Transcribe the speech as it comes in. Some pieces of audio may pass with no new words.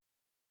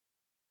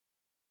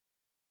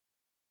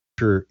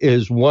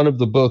is one of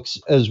the books,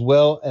 as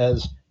well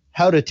as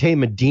How to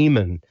Tame a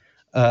Demon,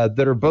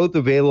 that are both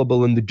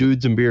available in the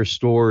Dudes and Beer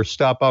store.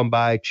 Stop on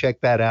by,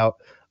 check that out.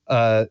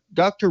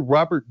 Dr.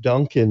 Robert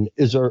Duncan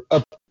is our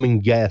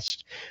upcoming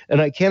guest,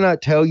 and I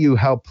cannot tell you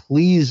how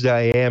pleased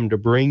I am to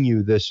bring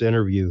you this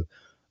interview.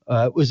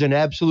 It was an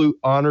absolute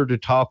honor to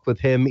talk with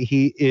him.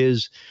 He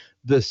is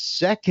the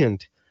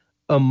second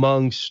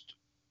amongst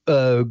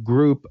a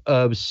group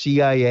of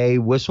CIA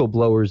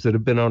whistleblowers that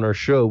have been on our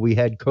show. We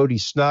had Cody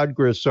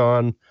Snodgrass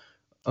on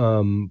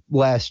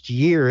last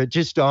year. It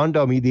just dawned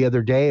on me the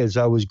other day as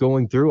I was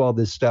going through all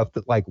this stuff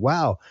that, like,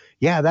 wow,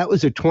 yeah, that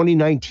was a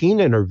 2019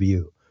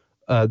 interview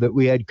that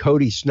we had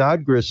Cody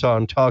Snodgrass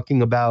on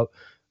talking about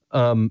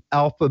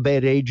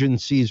alphabet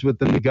agencies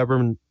within the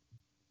government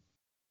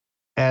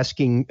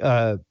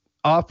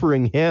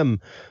offering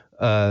him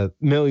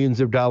millions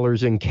of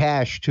dollars in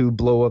cash to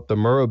blow up the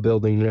Murrah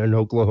building in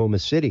Oklahoma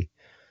City.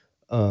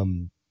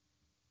 And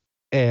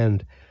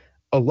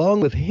along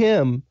with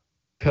him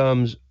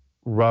comes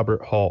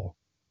Robert Hall,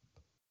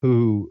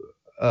 or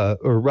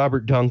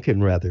Robert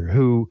Duncan, rather,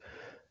 who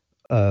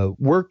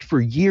worked for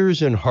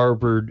years in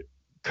Harvard,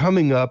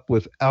 coming up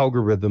with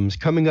algorithms,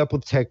 coming up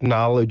with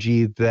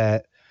technology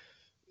that,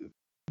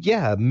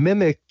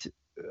 mimicked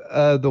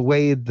the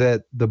way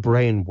that the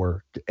brain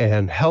worked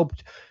and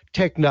helped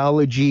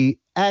technology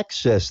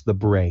access the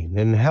brain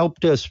and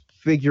helped us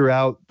figure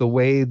out the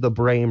way the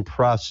brain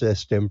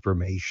processed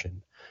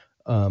information.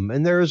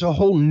 And there is a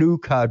whole new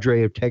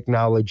cadre of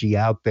technology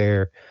out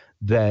there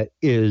that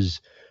is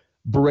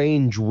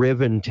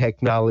brain-driven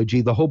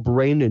technology. The whole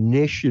brain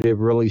initiative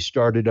really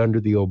started under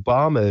the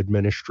Obama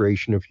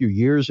administration a few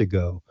years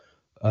ago,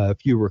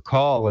 if you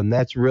recall. And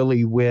that's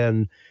really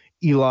when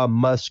Elon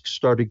Musk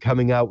started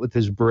coming out with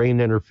his brain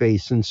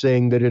interface and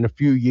saying that in a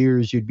few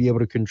years you'd be able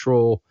to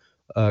control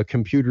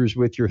computers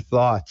with your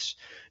thoughts.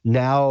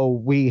 Now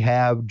we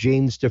have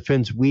Jane's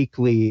Defense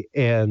Weekly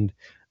and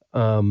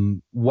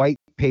white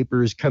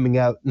papers coming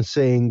out and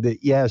saying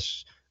that,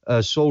 yes,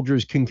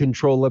 soldiers can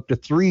control up to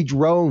 3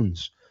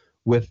 drones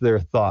with their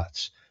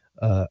thoughts.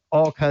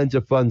 All kinds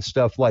of fun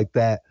stuff like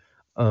that.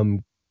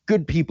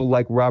 Good people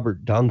like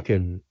Robert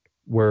Duncan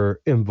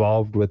were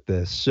involved with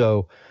this.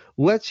 So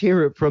let's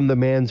hear it from the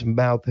man's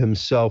mouth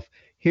himself.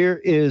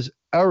 Here is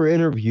our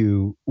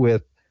interview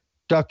with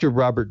Dr.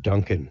 Robert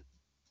Duncan.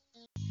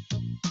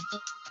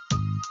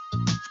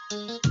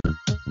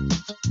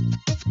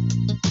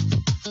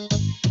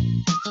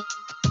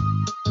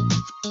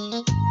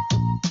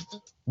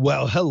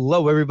 Well,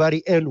 hello,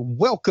 everybody, and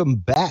welcome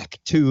back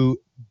to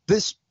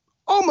this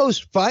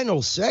almost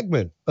final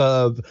segment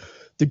of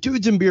the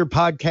Dudes and Beer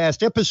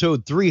podcast,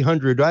 episode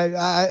 300.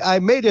 I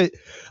made it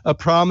a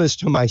promise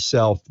to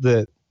myself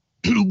that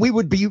we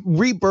would be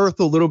rebirth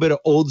a little bit of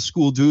old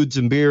school Dudes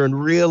and Beer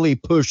and really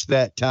push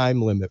that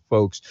time limit,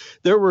 folks.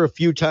 There were a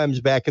few times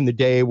back in the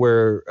day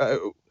where,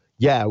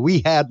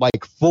 we had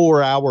like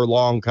 4-hour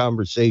long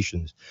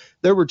conversations.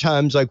 There were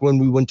times like when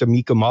we went to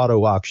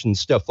Mikomoto auction,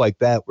 stuff like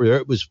that, where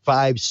it was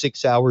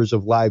 5-6 hours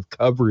of live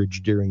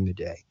coverage during the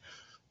day,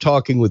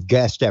 talking with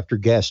guest after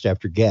guest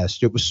after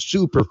guest. It was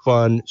super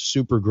fun,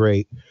 super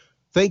great.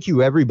 Thank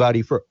you,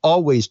 everybody, for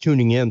always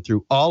tuning in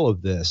through all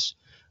of this.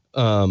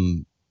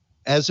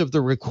 As of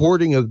the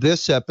recording of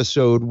this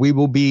episode, we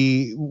will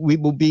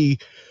be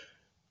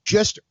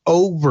just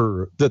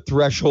over the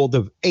threshold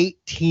of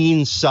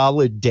 18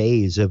 solid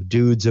days of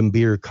Dudes and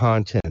Beer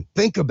content.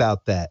 Think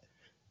about that.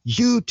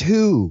 You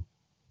too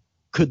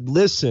could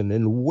listen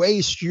and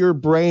waste your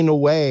brain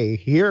away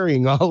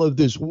hearing all of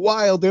this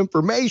wild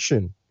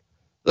information.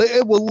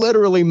 It will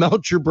literally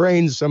melt your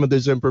brain, some of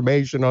this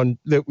information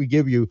that we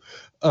give you.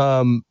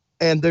 And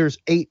there's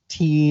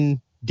 18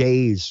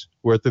 days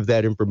worth of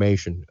that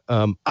information.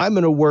 I'm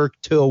going to work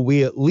till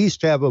we at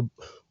least have a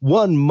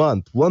 1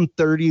 month,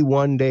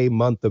 131 day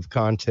month of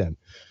content.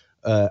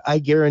 I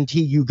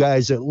guarantee you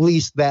guys at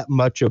least that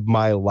much of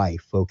my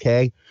life.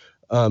 Okay.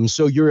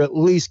 So you're at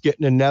least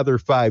getting another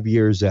 5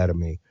 years out of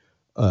me.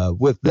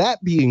 With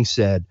that being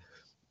said,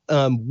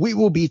 we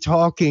will be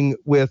talking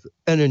with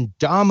an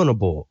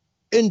indomitable,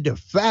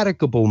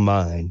 indefatigable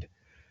mind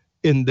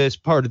in this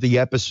part of the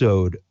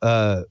episode.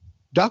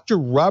 Dr.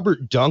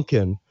 Robert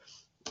Duncan,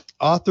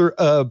 author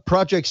of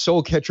Project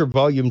Soulcatcher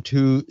Volume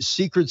 2,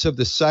 Secrets of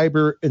the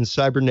Cyber and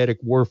Cybernetic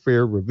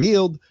Warfare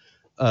Revealed,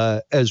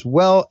 as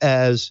well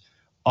as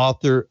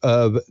author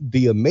of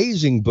the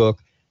amazing book,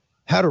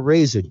 How to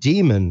Raise a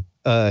Demon.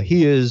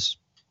 He is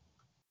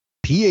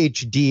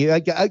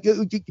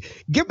PhD.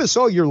 Give us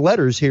all your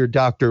letters here,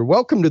 Doctor.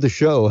 Welcome to the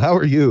show. How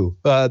are you?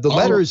 The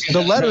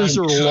letters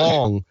are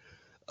long.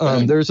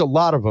 There's a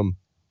lot of them.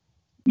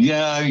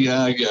 Yeah. We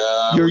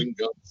can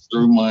go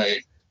through my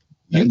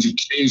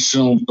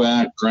educational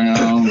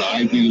background,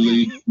 Ivy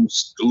League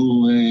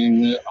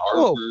schooling,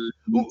 Harvard,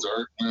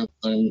 Dartmouth,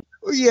 and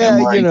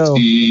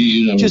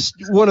MIT, just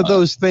one of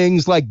those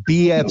things like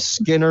B.F.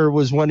 Skinner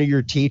was one of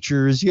your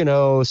teachers,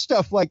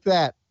 stuff like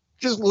that.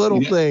 Just little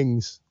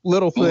things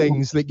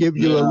that give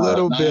you a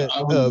little bit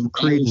of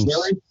credence. I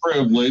was very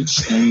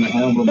privileged and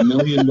have $1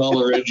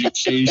 million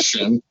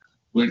education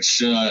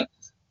which,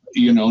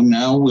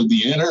 now with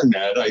the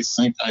internet, I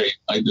think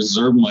I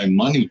deserve my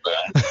money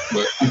back.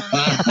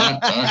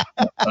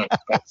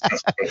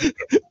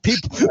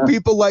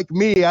 People like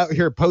me out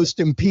here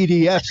posting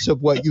PDFs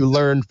of what you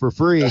learned for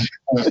free.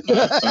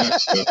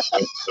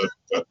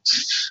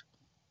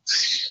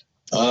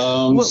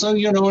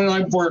 And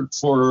I've worked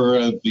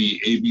for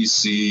the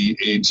ABC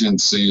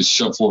agencies,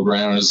 shuffled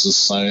around as a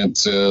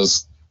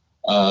scientist,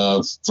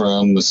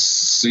 from the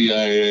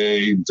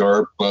CIA,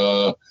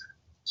 DARPA.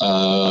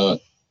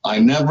 I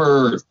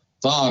never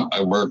thought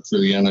I worked for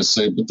the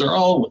NSA, but they're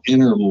all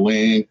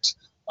interlinked.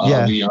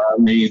 The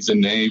Army, the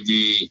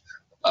Navy.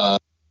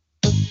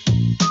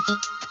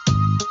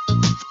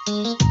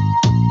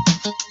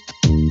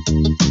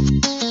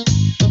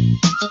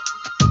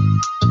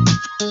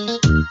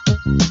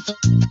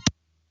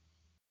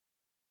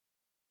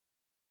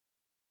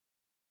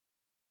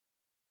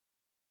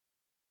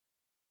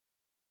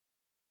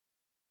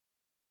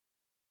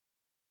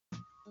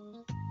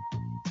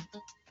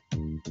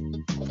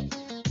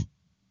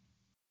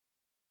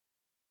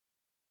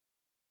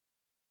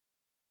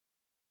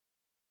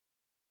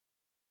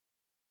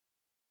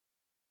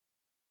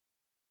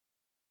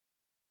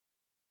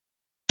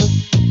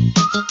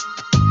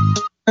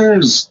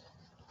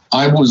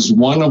 I was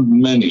one of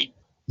many.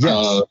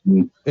 Yes,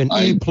 an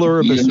e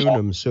pluribus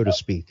unum, so to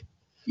speak.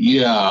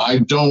 Yeah, I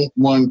don't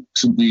want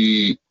to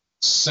be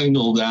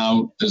singled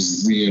out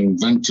as the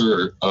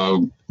inventor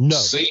of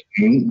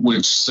Satan,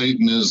 which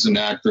Satan is an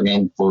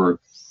acronym for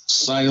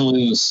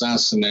silent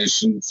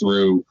assassination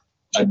through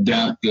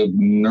adaptive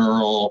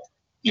neural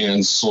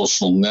and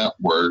social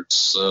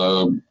networks.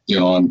 I'm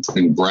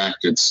putting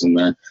brackets in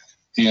there.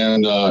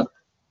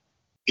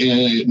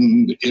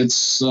 And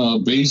it's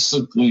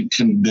basically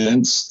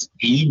condensed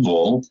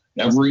evil.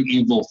 Every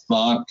evil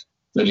thought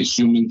that a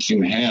human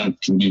can have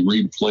can be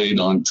replayed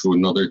onto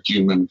another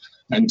human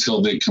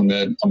until they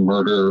commit a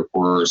murder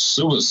or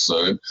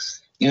suicide.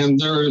 And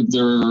there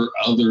are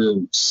other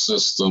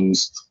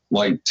systems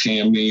like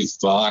TAMI,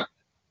 thought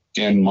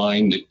and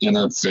mind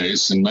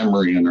interface and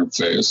memory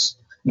interface,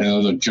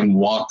 that can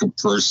walk a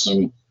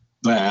person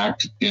back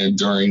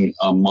during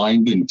a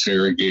mind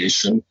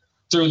interrogation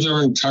through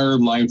their entire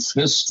life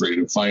history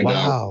to find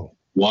out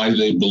why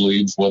they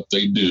believe what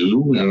they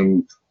do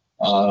and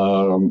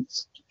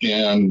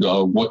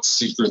what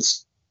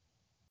secrets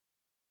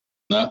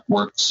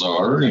networks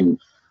are. And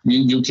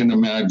you can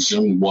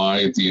imagine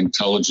why the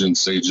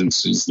intelligence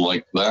agencies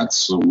like that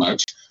so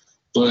much.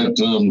 But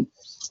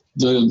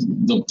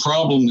the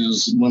problem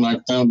is, when I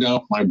found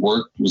out my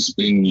work was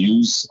being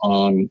used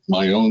on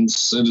my own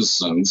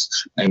citizens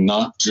and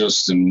not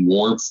just in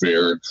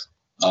warfare,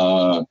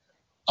 I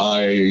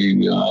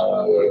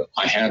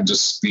had to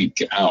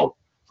speak out.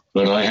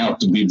 But I have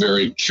to be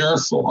very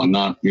careful and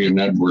not be an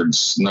Edward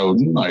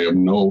Snowden. I have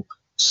no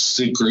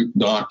secret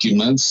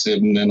documents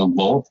hidden in a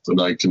vault that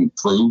I can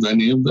prove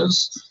any of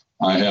this.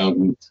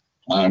 I'm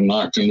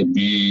not going to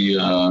be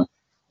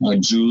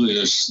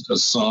Julius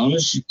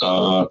Assange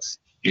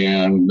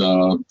and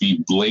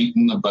be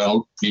blatant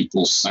about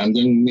people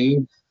sending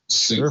me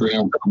secret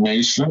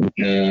information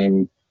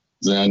and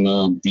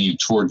then be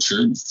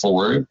tortured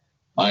for it.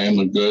 I am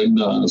a good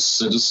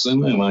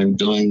citizen, and I'm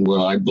doing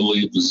what I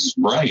believe is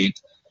right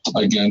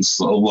against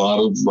a lot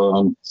of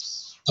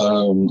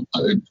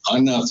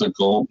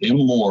unethical,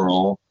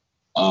 immoral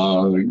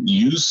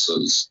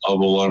uses of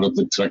a lot of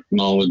the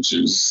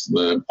technologies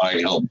that I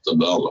helped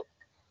develop.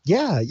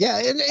 Yeah,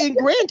 and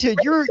granted,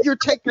 your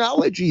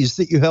technologies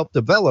that you helped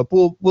develop,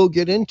 we'll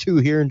get into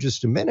here in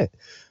just a minute.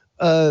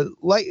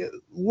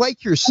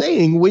 Like you're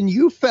saying, when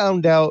you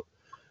found out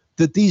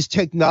that these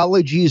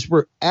technologies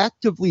were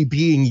actively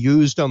being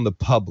used on the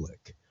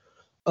public,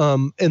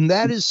 and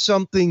that is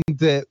something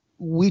that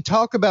we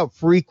talk about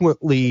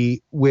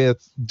frequently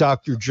with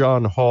Dr.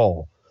 John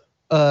Hall.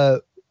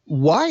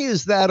 Why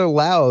is that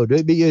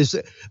allowed? Because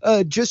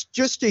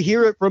just to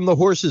hear it from the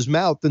horse's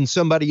mouth and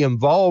somebody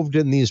involved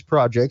in these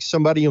projects,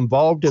 somebody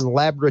involved in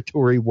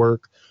laboratory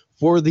work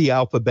for the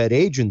alphabet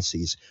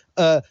agencies,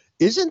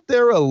 isn't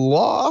there a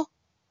law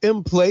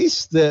in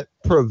place that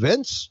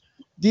prevents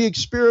the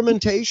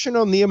experimentation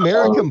on the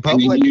American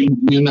public?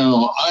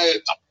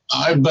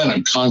 I've been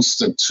a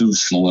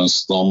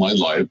constitutionalist all my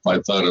life. I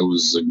thought it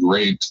was a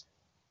great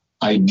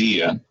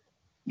idea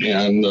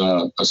and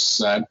a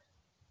set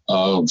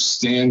of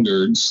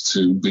standards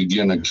to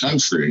begin a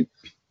country.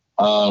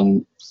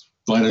 But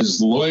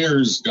as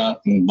lawyers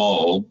got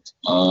involved,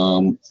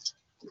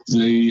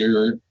 they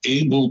are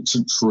able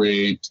to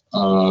create,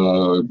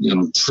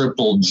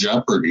 triple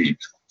jeopardy.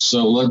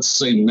 So let's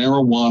say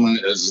marijuana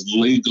is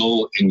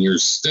legal in your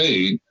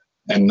state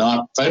and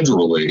not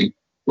federally.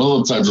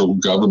 Well, the federal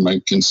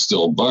government can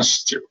still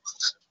bust you.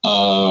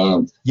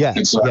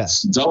 And so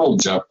that's double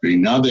jeopardy.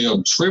 Now they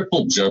have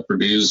triple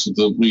jeopardy, is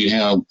that we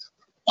have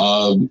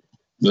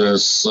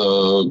this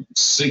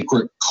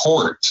secret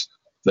court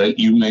that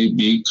you may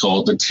be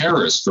called a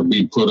terrorist or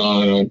be put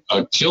on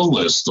a kill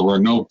list or a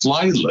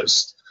no-fly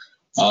list.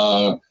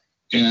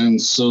 And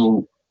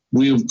so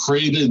we have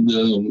created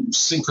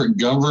secret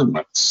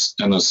governments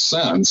in a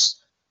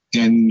sense,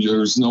 and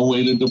there's no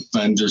way to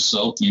defend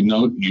yourself.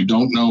 You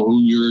don't know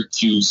who your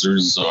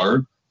accusers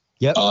are,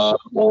 Yep.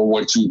 or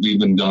what you've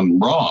even done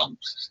wrong.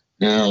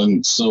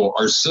 And so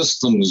our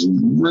system is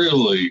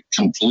really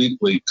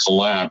completely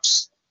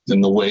collapsed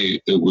in the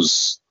way it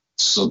was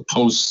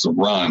supposed to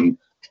run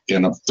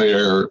in a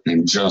fair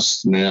and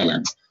just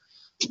manner.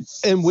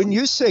 And when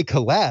you say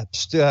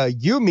collapsed,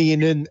 you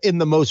mean in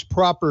the most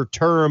proper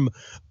term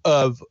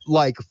of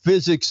like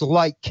physics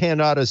light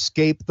cannot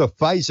escape the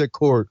FISA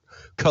court,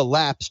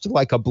 collapsed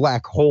like a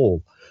black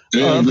hole.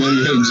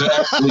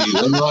 Exactly.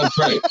 That's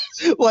right.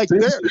 Like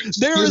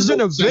there is an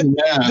event.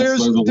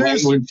 There's the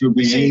language of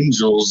the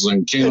angels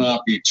and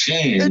cannot be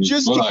changed.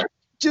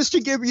 Just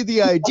to give you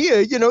the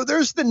idea,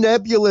 there's the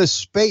nebulous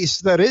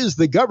space that is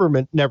the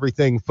government and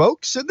everything,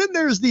 folks. And then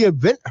there's the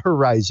event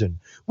horizon,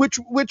 which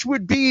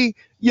would be,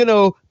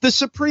 the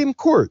Supreme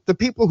Court, the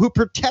people who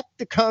protect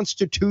the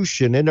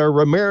Constitution and our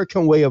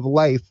American way of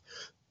life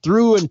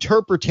through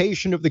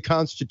interpretation of the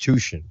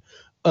Constitution,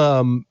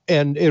 and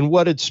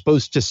what it's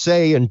supposed to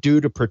say and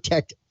do to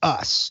protect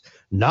us,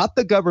 not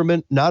the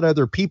government, not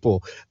other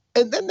people.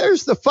 And then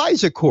there's the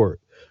FISA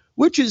court,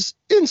 which is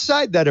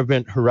inside that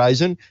event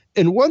horizon.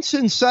 And once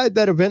inside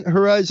that event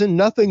horizon,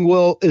 nothing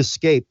will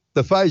escape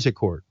the FISA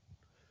court.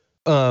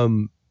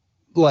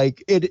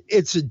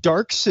 It's a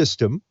dark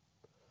system.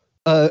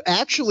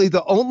 Actually,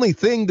 the only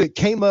thing that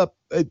came up,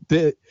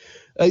 there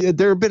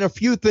have been a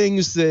few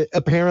things that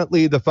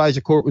apparently the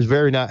FISA court was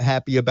very not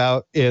happy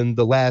about in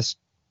the last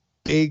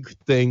big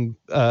thing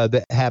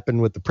that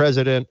happened with the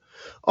president,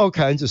 all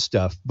kinds of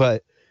stuff.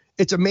 But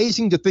it's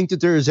amazing to think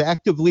that there is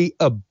actively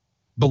a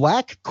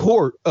black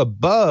court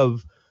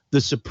above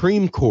the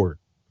Supreme Court,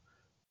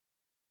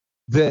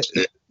 that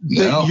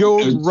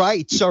your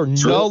rights are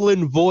null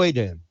and void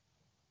in.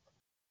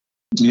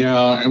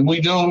 Yeah, and we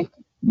don't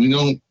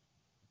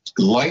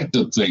like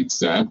to think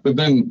that, but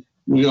then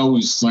we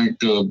always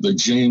think of the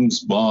James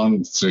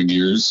Bond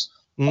figures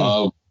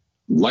of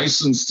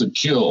license to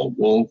kill.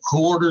 Well,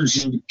 who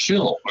orders you to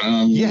kill?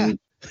 Et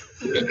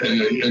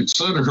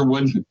cetera.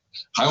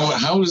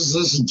 How is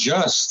this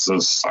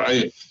justice?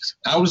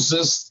 How is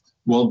this?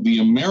 Well, the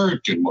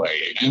American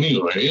way,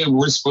 anyway.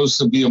 We're supposed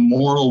to be a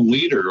moral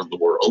leader of the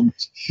world.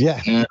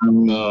 Yeah.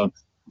 And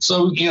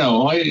so,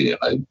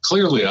 I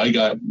clearly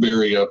got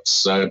very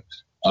upset,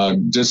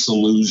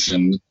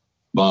 disillusioned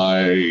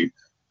by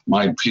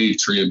my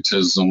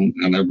patriotism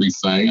and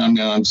everything. I mean,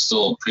 I'm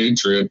still a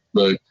patriot,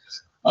 but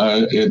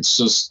it's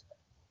just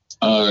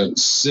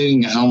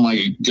seeing how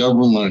my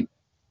government,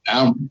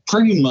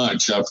 pretty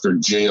much after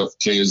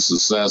JFK's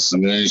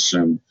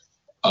assassination,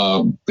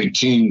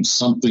 became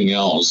something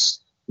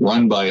else,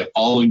 run by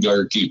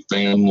oligarchy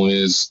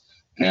families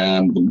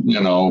and,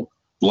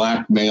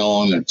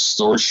 blackmail and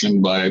extortion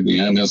by the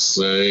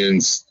NSA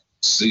and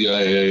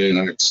CIA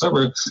and et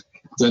cetera,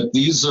 that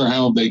these are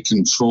how they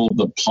control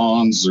the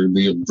pawns or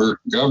the overt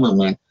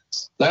government.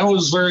 That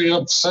was very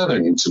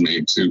upsetting to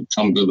me to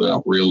come to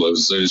that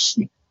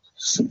realization.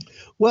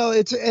 Well,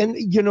 it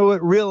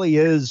really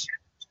is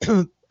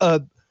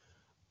a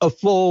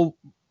full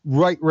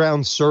right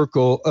round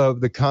circle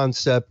of the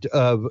concept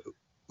of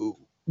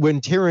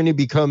when tyranny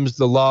becomes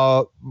the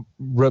law,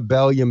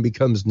 rebellion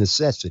becomes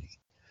necessity,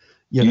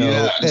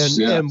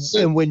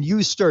 and when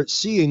you start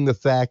seeing the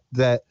fact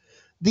that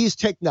these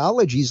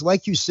technologies,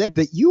 like you said,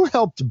 that you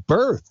helped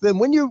birth, and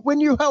when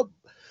you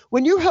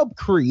help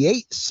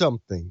create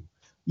something,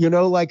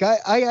 like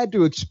I had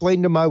to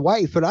explain to my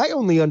wife, and I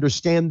only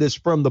understand this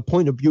from the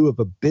point of view of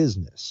a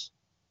business.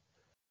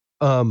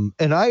 And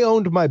I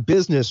owned my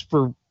business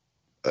for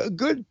a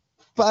good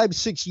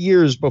 5-6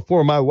 years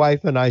before my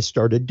wife and I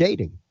started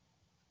dating.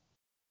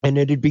 And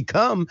it had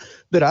become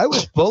that I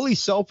was fully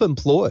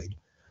self-employed.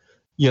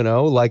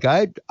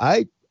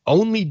 I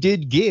only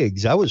did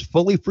gigs. I was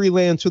fully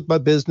freelance with my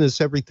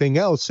business, everything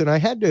else. And I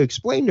had to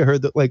explain to her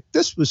that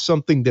this was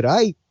something that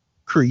I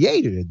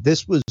created.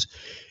 This was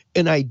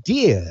an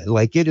idea.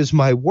 It is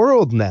my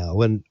world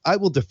now, and I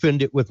will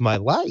defend it with my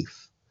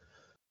life.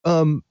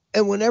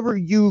 And whenever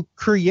you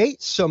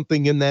create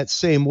something in that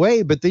same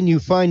way, but then you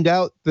find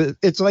out that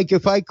it's like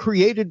if I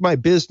created my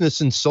business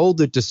and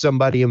sold it to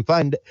somebody and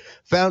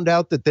found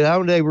out that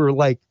now they were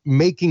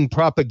making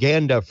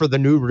propaganda for the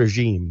new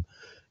regime,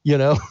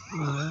 Yeah,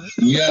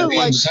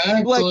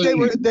 exactly.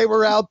 They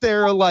were out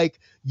there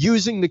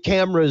using the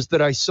cameras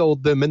that I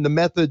sold them and the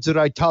methods that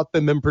I taught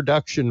them in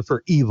production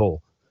for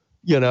evil,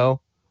 I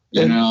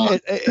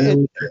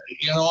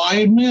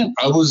admit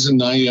I was a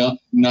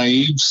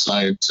naive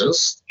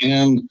scientist,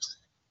 and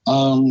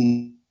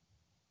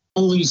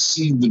only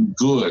see the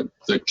good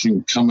that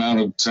can come out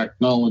of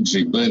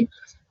technology. But,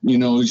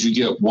 as you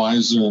get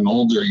wiser and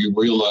older, you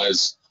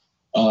realize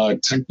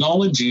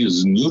technology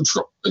is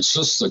neutral. It's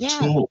just a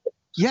tool.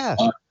 Yeah.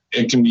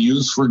 It can be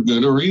used for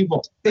good or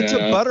evil. It's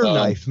a butter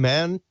knife,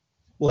 man.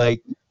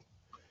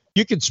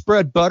 You could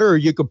spread butter or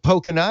you could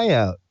poke an eye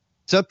out.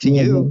 It's up to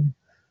you.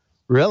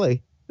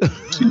 Really.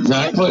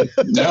 Exactly.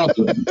 Now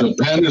the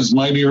pen is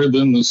mightier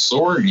than the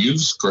sword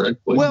used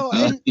correctly. Well,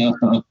 and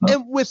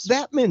with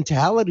that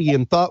mentality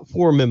and thought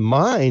form in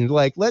mind,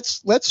 like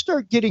let's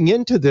start getting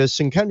into this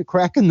and kind of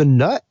cracking the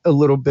nut a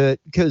little bit,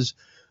 because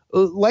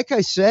like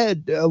I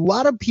said, a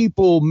lot of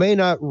people may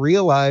not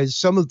realize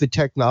some of the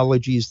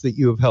technologies that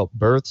you have helped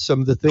birth, some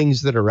of the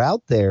things that are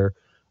out there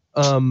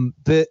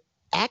that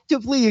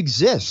actively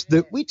exist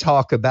that we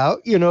talk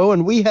about,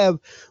 and we have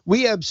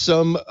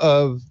some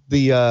of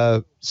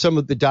the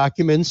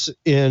documents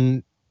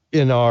in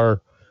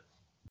our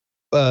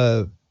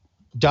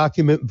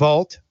document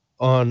vault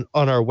on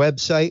our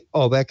website,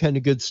 all that kind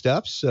of good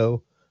stuff.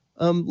 So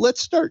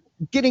let's start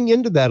getting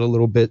into that a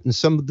little bit, and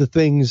some of the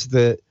things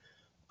that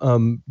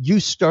you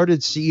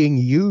started seeing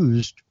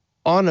used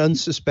on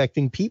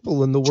unsuspecting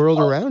people in the world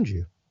around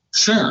you.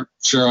 Sure.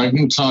 I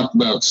can talk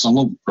about some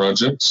of the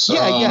projects.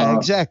 Yeah,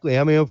 exactly.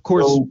 I mean, of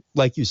course,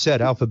 like you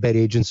said, alphabet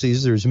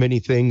agencies, there's many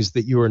things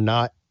that you are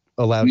not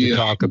allowed to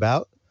talk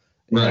about.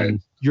 Right.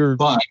 You're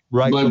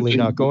rightfully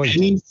not going to.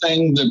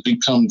 Anything that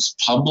becomes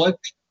public,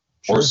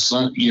 or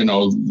some,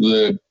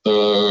 that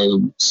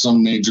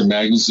some major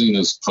magazine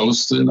has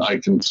posted, I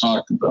can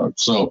talk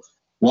about. So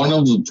one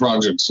of the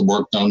projects I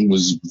worked on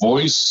was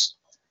voice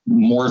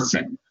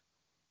morphing,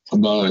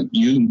 about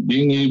you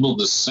being able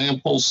to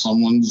sample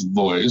someone's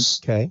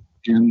voice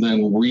and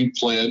then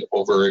replay it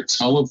over a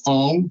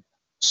telephone.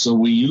 So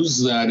we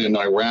use that in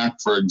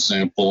Iraq, for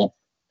example,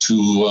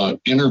 to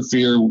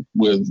interfere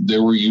with, they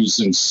were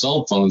using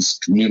cell phones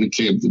to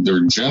communicate with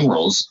their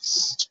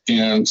generals.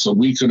 And so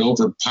we could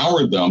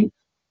overpower them,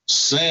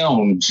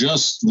 sound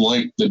just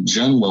like the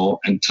general,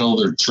 and tell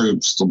their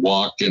troops to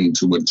walk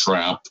into a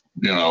trap,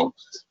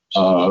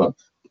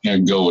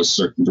 and go a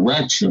certain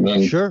direction.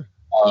 And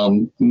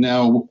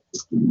now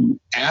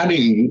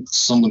adding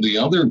some of the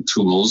other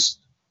tools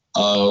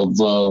of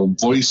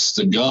voice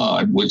to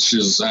God, which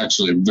is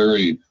actually a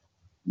very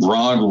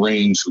broad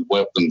range of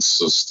weapon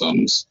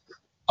systems.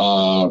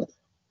 But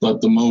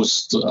the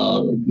most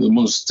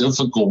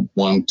difficult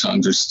one to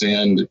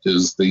understand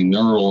is the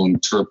neural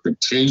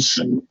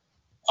interpretation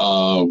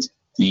of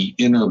the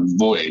inner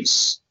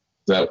voice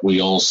that we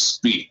all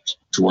speak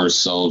to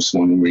ourselves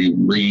when we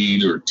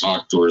read or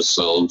talk to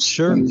ourselves,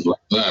 things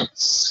like that.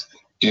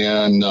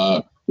 And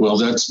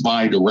that's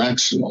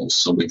bidirectional,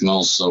 so we can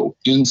also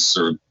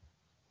insert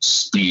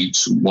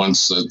speech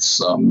once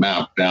it's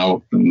mapped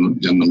out in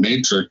the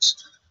matrix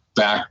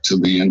back to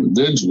the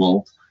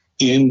individual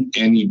in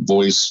any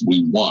voice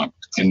we want,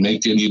 and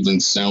make it even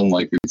sound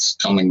like it's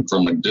coming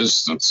from a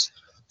distance.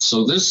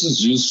 So this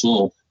is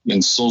useful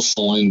in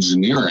social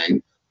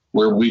engineering,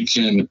 where we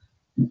can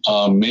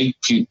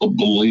make people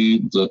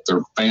believe that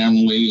their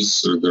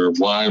families or their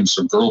wives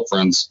or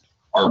girlfriends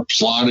are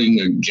plotting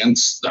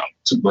against them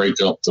to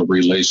break up the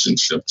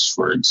relationships,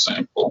 for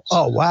example.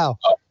 Oh, wow.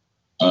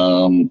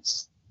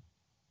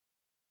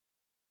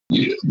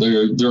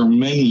 There are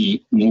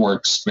many more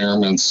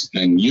experiments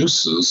and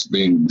uses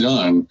being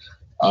done.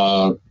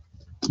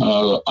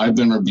 I've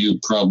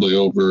interviewed probably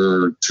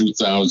over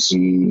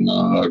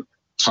 2,000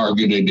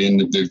 targeted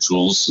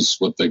individuals, is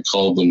what they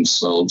call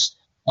themselves,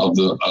 of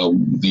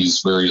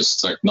these various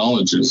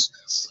technologies.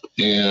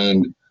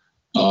 And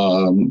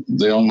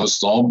they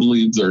almost all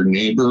believe their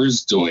neighbor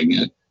is doing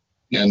it.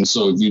 And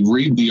so if you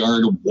read The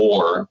Art of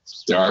War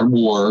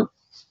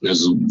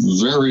is a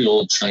very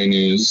old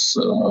Chinese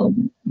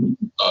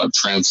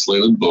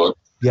translated book.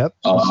 Yep.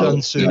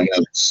 And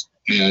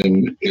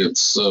it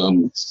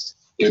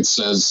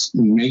says,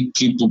 make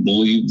people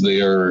believe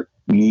they are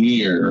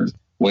near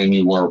when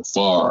you are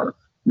far.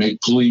 Make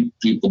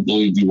people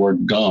believe you are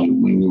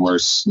dumb when you are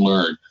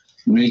smart.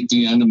 Make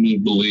the enemy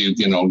believe,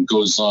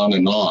 goes on.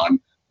 And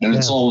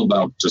it's all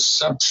about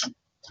deception.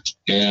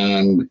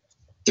 And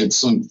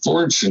it's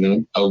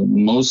unfortunate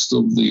most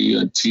of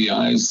the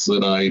TIs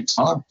that I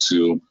talk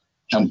to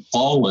have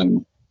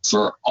fallen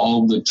for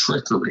all the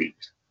trickery.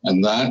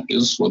 And that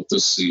is what the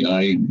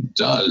CIA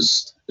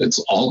does. It's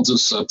all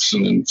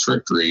deception and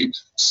trickery,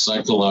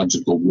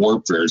 psychological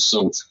warfare.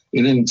 So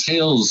it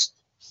entails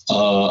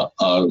a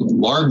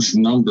large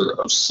number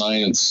of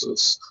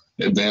sciences,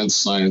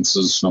 advanced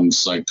sciences, from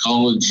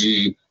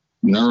psychology,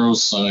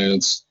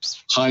 neuroscience,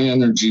 high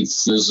energy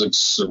physics,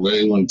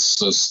 surveillance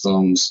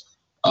systems,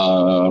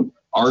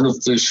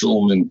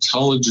 artificial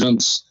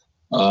intelligence,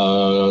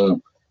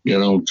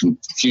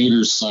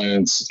 computer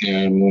science,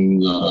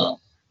 and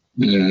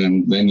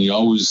then you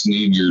always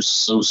need your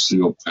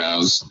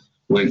sociopaths,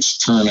 which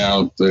turn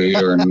out they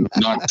are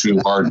not too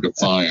hard to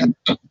find.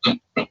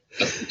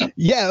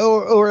 Yeah,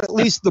 or at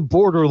least the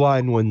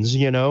borderline ones,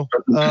 I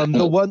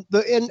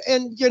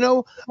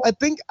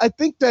think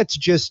that's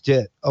just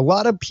it. A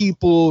lot of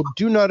people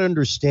do not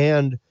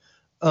understand,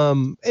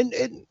 and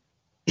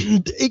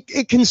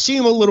it can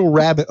seem a little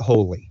rabbit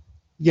holey,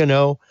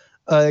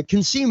 it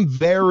can seem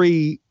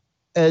very,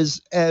 as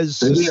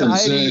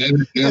society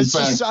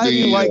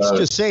likes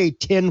to say,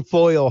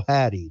 tinfoil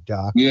hatty,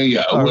 Doc.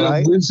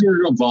 Yeah.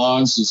 Wizard of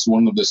Oz is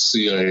one of the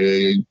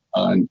CIA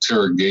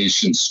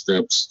interrogation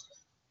scripts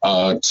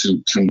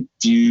to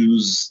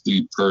confuse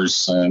the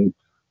person.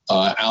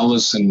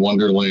 Alice in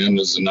Wonderland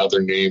is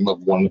another name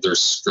of one of their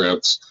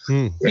scripts.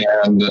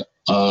 And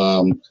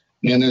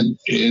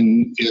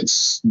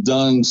it's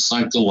done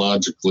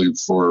psychologically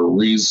for a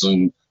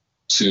reason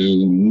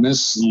to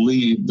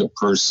mislead the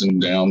person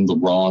down the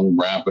wrong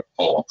rabbit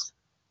hole,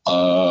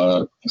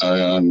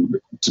 and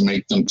to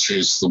make them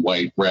chase the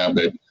white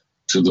rabbit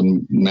to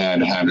the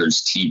Mad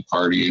Hatter's Tea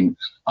Party. And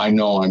I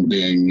know I'm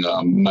being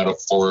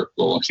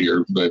metaphorical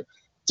here, but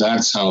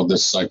that's how the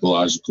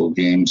psychological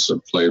games are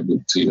played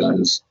with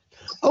TIs.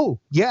 Oh,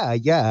 yeah,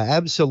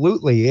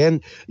 absolutely.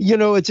 And,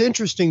 it's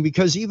interesting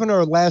because even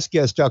our last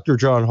guest, Dr.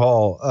 John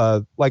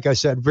Hall, like I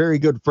said, very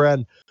good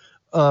friend,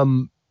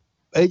 in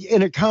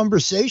a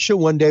conversation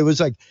one day was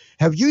like,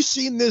 have you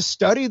seen this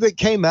study that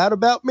came out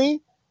about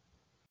me?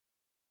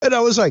 And I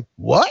was like,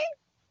 what?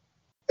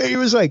 And he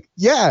was like,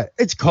 yeah,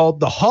 it's called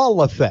the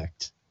Hall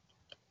effect.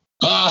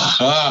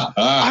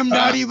 I'm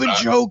not even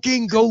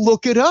joking. Go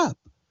look it up.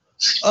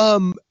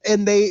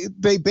 And they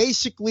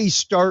basically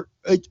start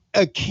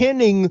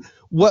akinning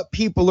what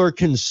people are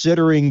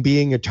considering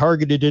being a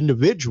targeted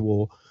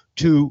individual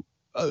to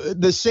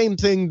the same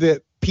thing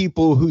that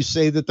people who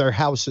say that their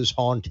house is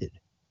haunted.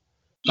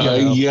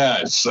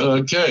 Yes.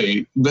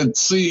 Okay. But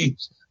see,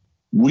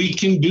 we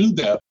can do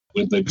that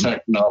with the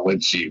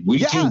technology. We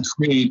can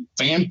create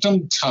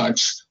phantom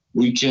touch.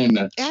 We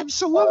can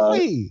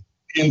absolutely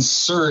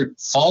insert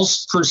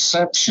false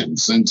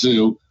perceptions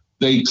into,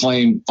 they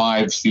claim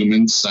 5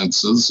 human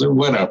senses or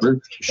whatever,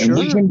 and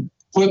we can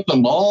put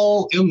them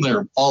all in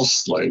there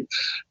falsely.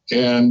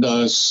 And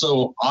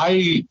so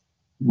I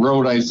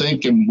wrote, I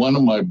think in one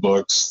of my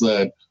books,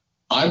 that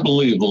I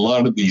believe a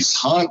lot of these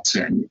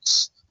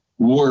hauntings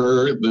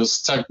were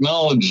this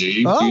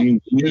technology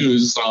being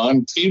used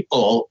on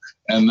people,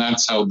 and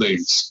that's how they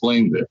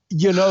explained it.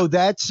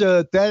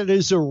 That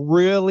is a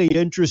really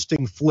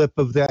interesting flip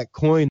of that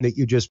coin that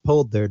you just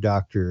pulled there,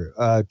 Doctor,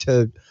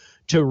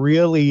 to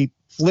really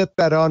flip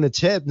that on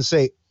its head and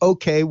say,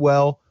 okay,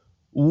 well,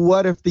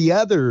 what if the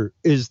other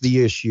is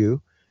the issue,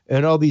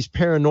 and all these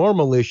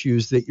paranormal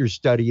issues that you're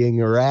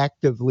studying are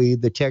actively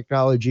the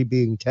technology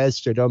being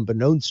tested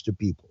unbeknownst to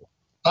people?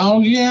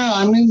 Oh, yeah.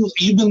 I mean,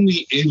 even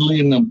the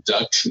alien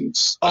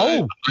abductions,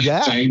 I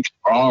think,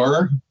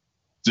 are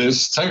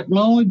this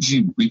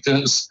technology,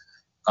 because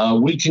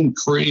we can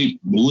create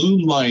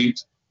blue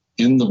light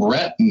in the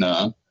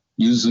retina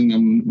using a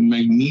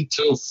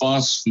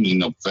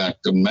magnetophosphine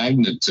effect of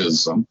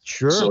magnetism.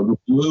 Sure. So the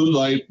blue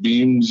light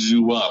beams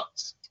you up.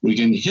 We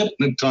can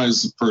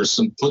hypnotize the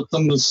person, put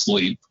them to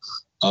sleep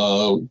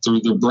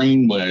through their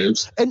brain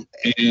waves. And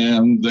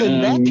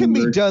that can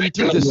be done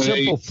through the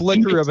simple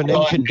flicker of an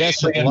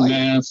incandescent light.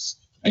 Mass,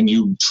 and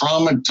you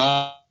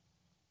traumatize,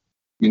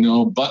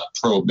 butt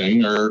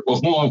probing or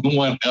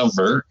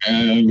whatever.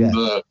 And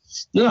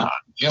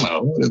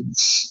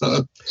it's...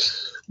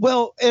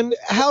 Well, and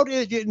how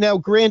did you, now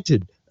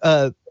granted,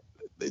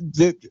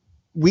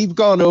 we've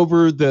gone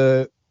over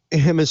the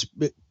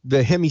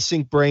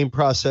hemisync brain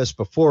process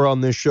before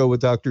on this show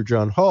with Dr.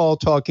 John Hall,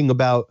 talking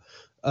about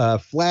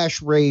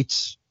flash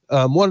rates.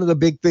 One of the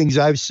big things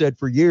I've said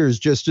for years,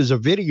 just as a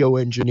video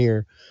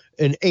engineer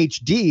in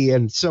HD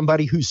and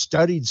somebody who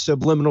studied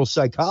subliminal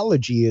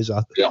psychology as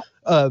a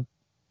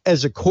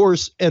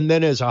course and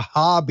then as a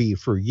hobby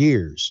for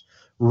years,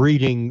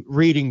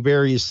 reading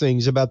various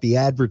things about the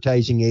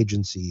advertising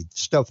agency,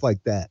 stuff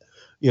like that.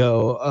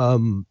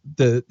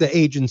 The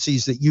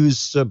agencies that use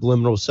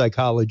subliminal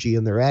psychology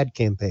in their ad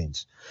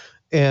campaigns.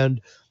 And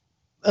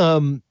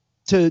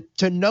to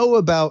know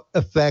about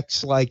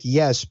effects like,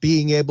 yes,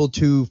 being able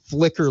to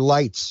flicker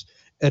lights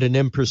at an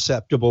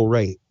imperceptible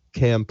rate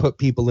can put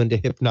people into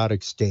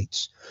hypnotic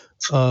states.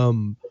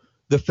 The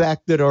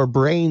fact that our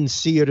brains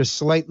see at a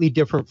slightly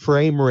different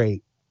frame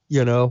rate,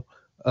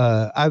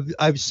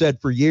 I've said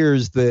for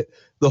years that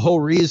the whole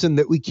reason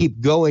that we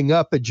keep going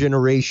up a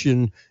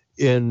generation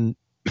in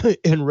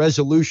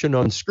resolution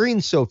on screen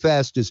so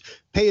fast is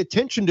pay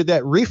attention to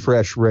that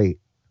refresh rate.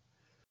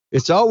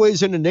 It's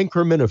always in an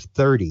increment of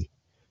 30.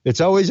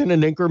 It's always in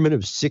an increment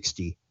of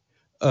 60,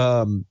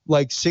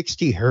 like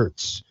 60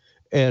 hertz.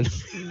 And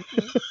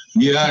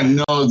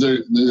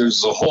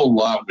there's a whole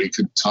lot we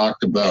could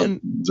talk about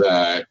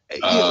that.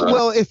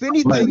 Well, if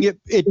anything,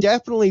 it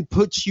definitely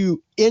puts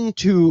you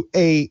into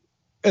a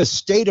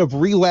state of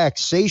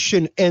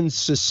relaxation and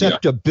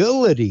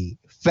susceptibility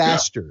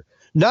faster. Yeah.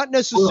 Not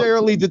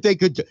necessarily that they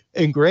could,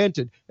 and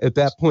granted, at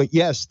that point,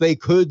 yes, they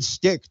could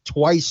stick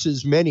 4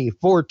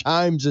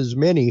 times as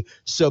many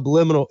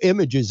subliminal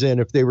images in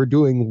if they were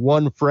doing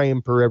 1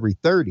 frame per every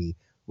 30,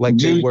 like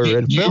they were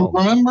in film. You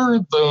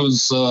remember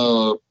those,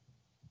 I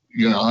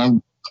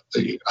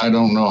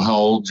don't know how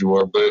old you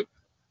are, but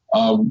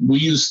we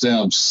used to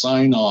have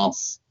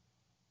sign-off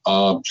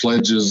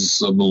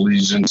pledges of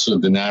allegiance to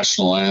the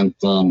national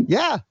anthem.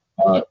 Yeah.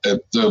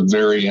 at the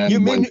very end. You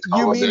mean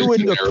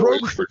when the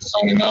program were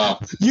turning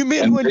off? You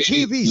mean And when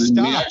TV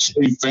stopped? We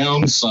actually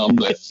found some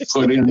that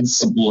put in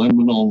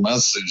subliminal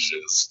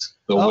messages.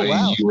 The way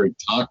you were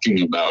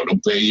talking about,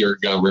 obey your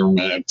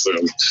government,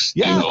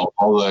 and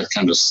all that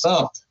kind of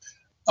stuff.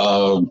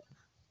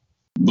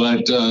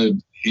 But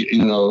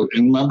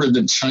remember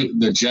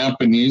the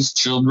Japanese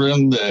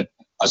children that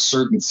a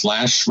certain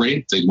flash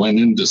rate, they went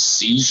into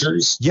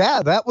seizures.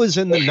 Yeah, that was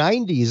in the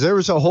 90s. There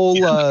was a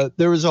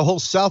whole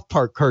South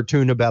Park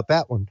cartoon about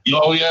that one.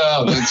 Oh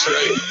yeah, that's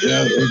right.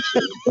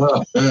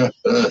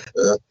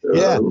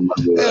 Yeah.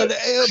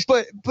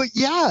 But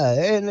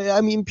yeah, and I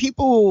mean,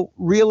 people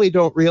really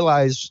don't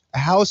realize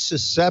how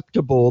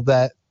susceptible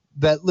that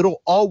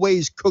little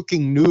always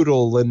cooking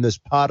noodle in this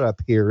pot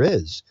up here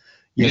is.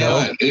 You know?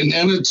 And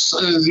it's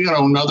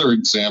another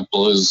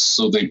example is,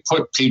 so they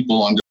put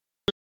people under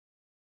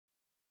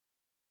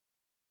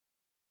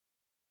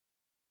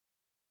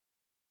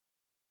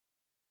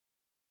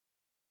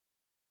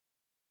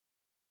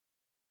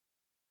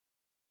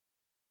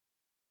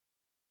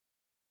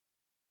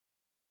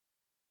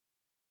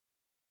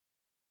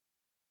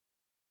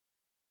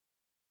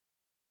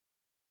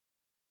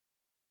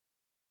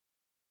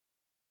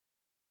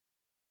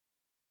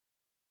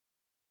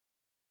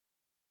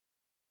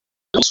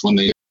when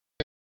they